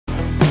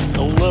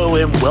Hello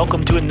and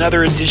welcome to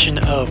another edition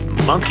of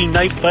Monkey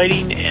Knife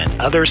Fighting and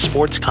Other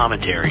Sports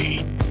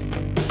Commentary.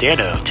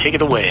 Dano, take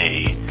it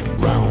away.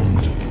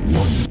 Round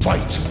one,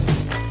 fight.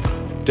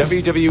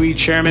 WWE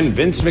Chairman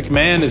Vince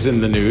McMahon is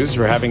in the news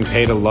for having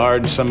paid a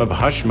large sum of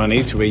hush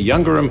money to a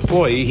younger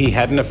employee he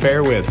had an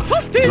affair with,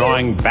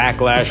 drawing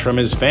backlash from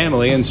his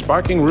family and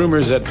sparking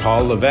rumors that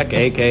Paul Levesque,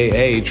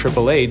 a.k.a.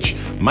 Triple H,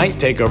 might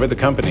take over the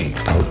company.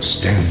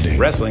 Outstanding.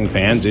 Wrestling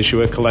fans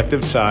issue a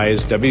collective sigh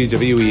as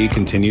WWE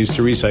continues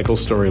to recycle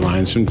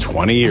storylines from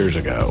 20 years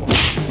ago.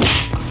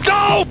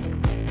 Go!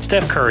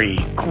 Steph Curry,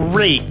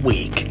 great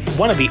week.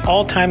 One of the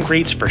all-time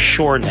greats for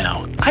sure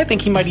now. I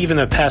think he might even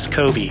have passed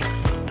Kobe.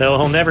 Though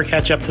he'll never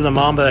catch up to the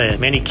Mamba in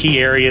many key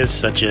areas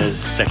such as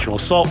sexual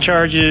assault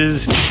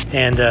charges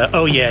and,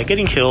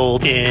 getting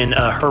killed in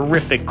a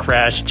horrific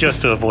crash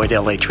just to avoid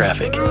LA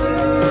traffic.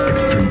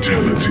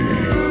 Fatality.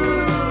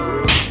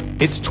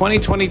 It's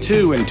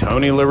 2022 and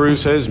Tony La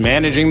Russa is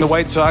managing the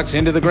White Sox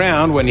into the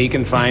ground when he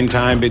can find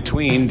time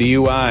between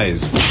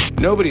DUIs.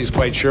 Nobody's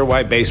quite sure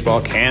why baseball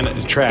can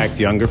attract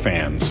younger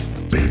fans.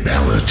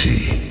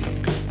 Fatality.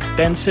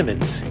 Ben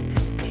Simmons.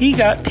 He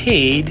got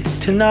paid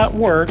to not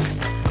work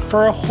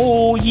for a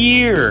whole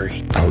year.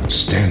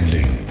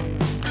 Outstanding.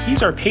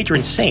 He's our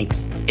patron saint.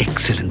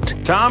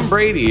 Excellent. Tom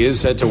Brady is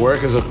set to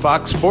work as a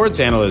Fox Sports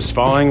analyst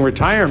following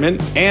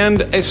retirement and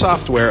a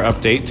software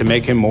update to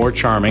make him more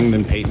charming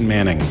than Peyton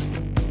Manning.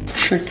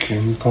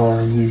 Chicken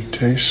parm, you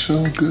taste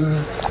so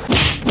good.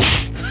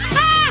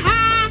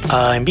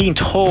 I'm being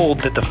told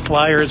that the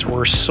flyers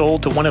were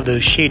sold to one of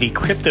those shady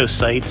crypto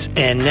sites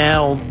and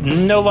now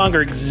no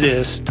longer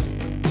exist.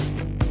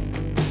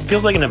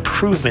 Feels like an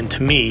improvement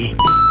to me.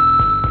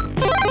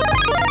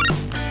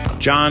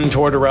 John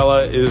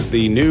Tortorella is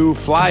the new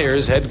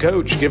Flyers head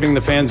coach, giving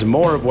the fans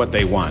more of what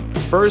they want.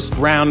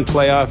 First-round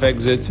playoff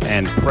exits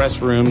and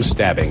press room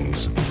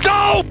stabbings.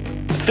 Go!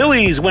 The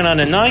Phillies went on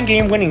a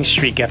 9-game winning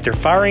streak after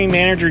firing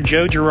manager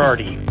Joe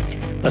Girardi.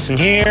 Listen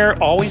here,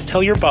 always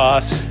tell your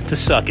boss to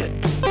suck it.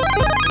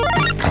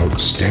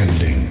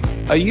 Outstanding.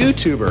 A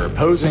YouTuber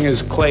posing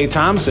as Klay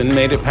Thompson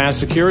made it past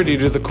security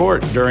to the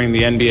court during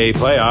the NBA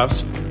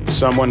playoffs.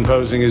 Someone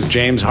posing as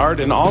James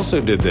Harden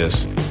also did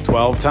this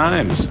 12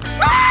 times.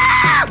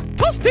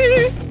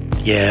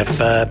 Yeah,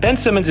 if Ben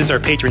Simmons is our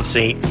patron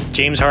saint,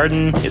 James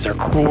Harden is our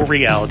cruel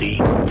reality.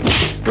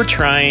 We're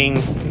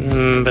trying,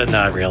 but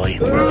not really.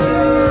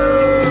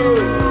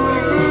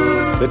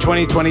 The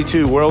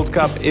 2022 World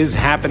Cup is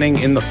happening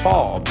in the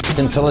fall. It's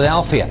in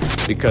Philadelphia.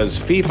 Because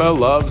FIFA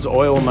loves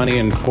oil money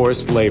and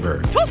forced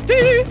labor.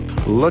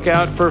 Look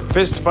out for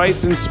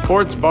fistfights in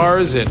sports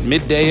bars at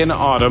midday in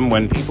autumn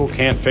when people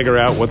can't figure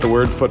out what the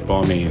word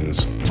football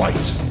means. Fight.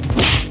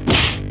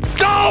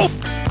 Go!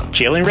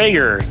 Jalen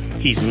Reagor.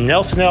 He's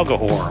Nelson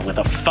Algahor with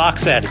a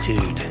Fox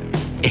attitude.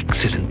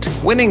 Excellent.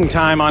 Winning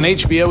Time on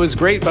HBO is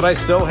great, but I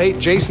still hate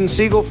Jason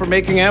Segel for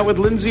making out with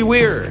Lindsay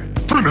Weir.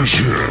 Finish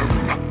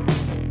him.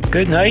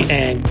 Good night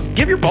and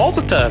give your balls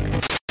a tug.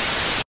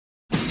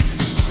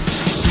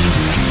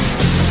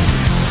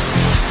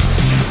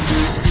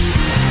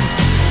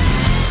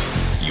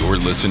 You're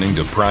listening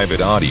to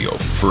Private Audio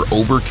for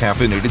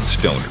overcaffeinated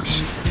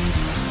stoners.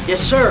 Yes,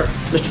 sir,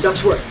 Mr.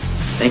 Ducksworth.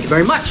 Thank you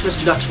very much,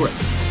 Mr.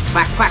 Ducksworth.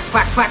 Quack, quack,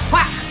 quack, quack,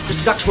 quack,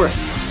 Mr.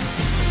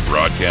 Ducksworth.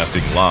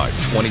 Broadcasting live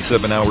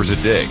 27 hours a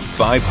day,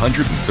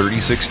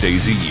 536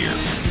 days a year.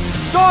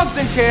 Dogs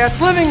and cats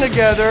living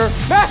together,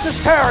 mass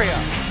hysteria.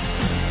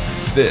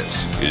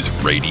 This is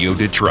Radio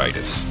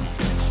Detritus.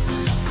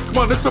 Come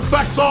on, this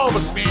affects all of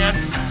us, man.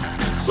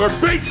 Our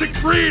basic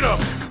freedom.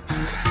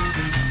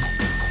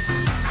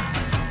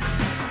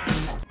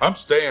 I'm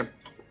staying.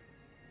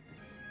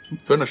 I'm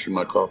finishing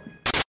my coffee.